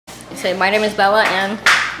Say, my name is Bella and...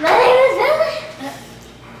 My name is Bella.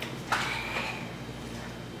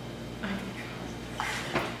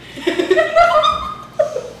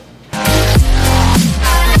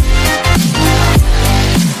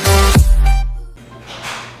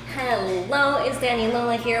 Hello, it's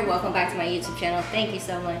DaniLola here. Welcome back to my YouTube channel. Thank you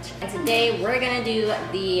so much. And today we're gonna do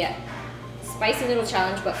the spicy noodle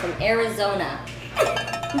challenge, but from Arizona.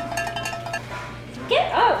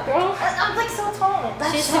 Get up, girl. I'm like so tall.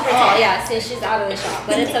 She's super tall. Yeah, see, she's out of the shot,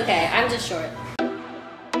 but it's okay. I'm just short.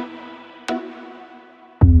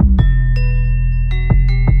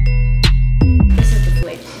 This is the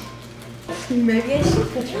flavor. Maybe I should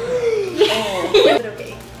put your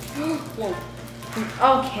okay. Whoa.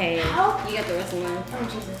 Okay. How? You got the rest of mine. Oh,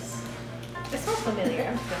 Jesus. It smells familiar.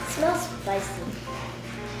 It smells spicy.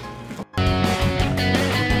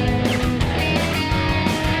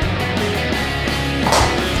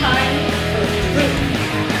 Time for fruit.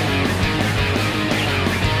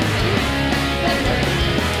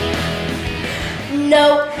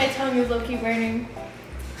 Nope. My tongue is low-key burning.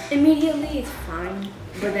 Immediately, it's fine.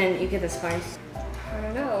 But then you get the spice. I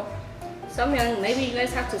don't know. Maybe you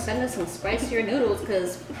guys have to send us some spicier noodles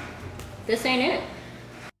because this ain't it.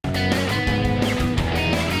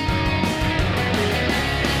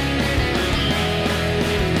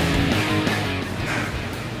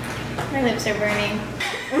 My lips are burning.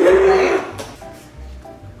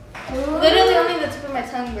 Literally only the tip of my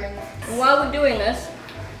tongue burns. While we're doing this,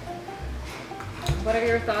 what are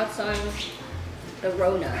your thoughts on the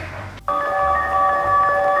Rona?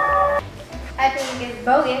 I think it's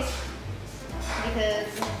bogus because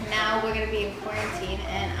now we're gonna be in quarantine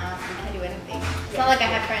and we can't do anything. It's not like I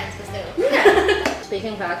have friends, but still.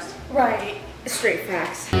 Speaking facts. Right. Straight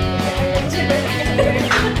facts.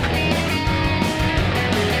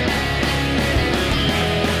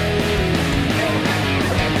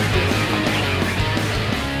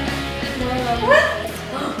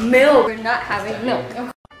 Milk. We're not having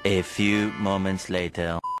milk. A few moments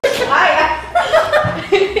later.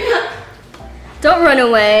 Don't run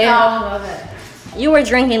away. No, I love it. You were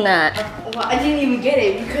drinking that. Well, I didn't even get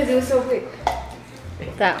it because it was so big.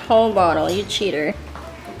 That whole bottle. You cheater.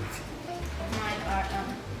 Mine are,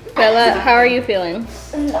 Bella, how are you feeling?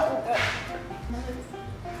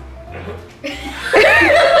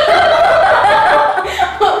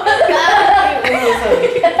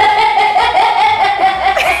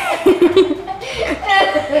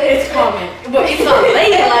 It's common, but it's not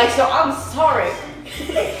ladylike, so I'm sorry.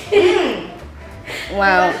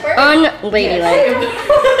 Wow, unladylike.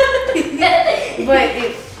 But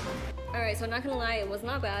it's... Alright, so I'm not gonna lie, it was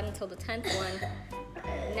not bad until the 10th one.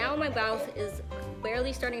 Now my mouth is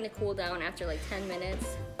barely starting to cool down after like 10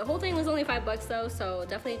 minutes. The whole thing was only $5 though, so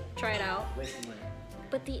definitely try it out.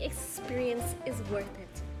 But the experience is worth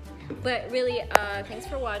it. But really, thanks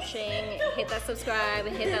for watching. Hit that subscribe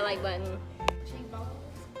and hit that like button.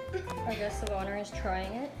 I guess the owner is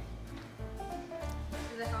trying it.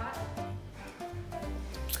 Is it hot?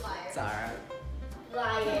 It's alright.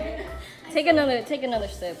 Liar. Take another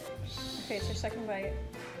sip. Okay, it's your second bite.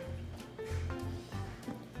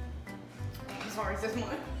 I'm sorry, is this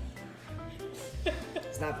mine?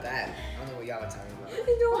 It's not bad. I don't know what y'all are talking about. It's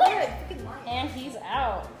no good. Freaking lying. And he's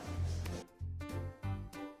out.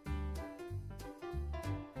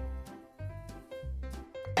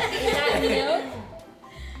 Is that milk?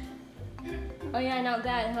 Oh yeah, not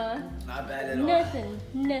bad, huh? Not bad at all.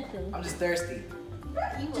 Nothing. I'm just thirsty.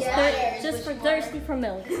 Just for thirsty for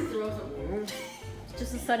milk.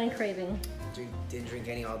 Just a sudden craving. Didn't drink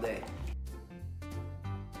any all day.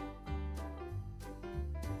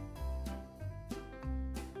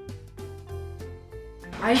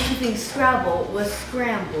 I used to think Scrabble was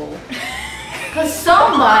scramble. Cause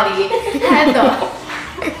somebody had the...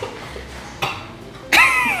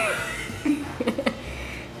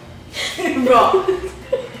 Bro.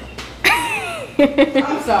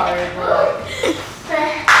 I'm sorry, bro.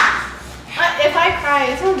 If I cry,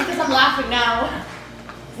 it's only because I'm laughing now.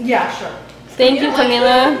 Yeah, sure. Thank you,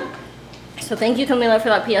 Camila. So thank you, Camila, for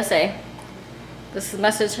that PSA. This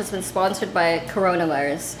message has been sponsored by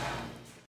coronavirus.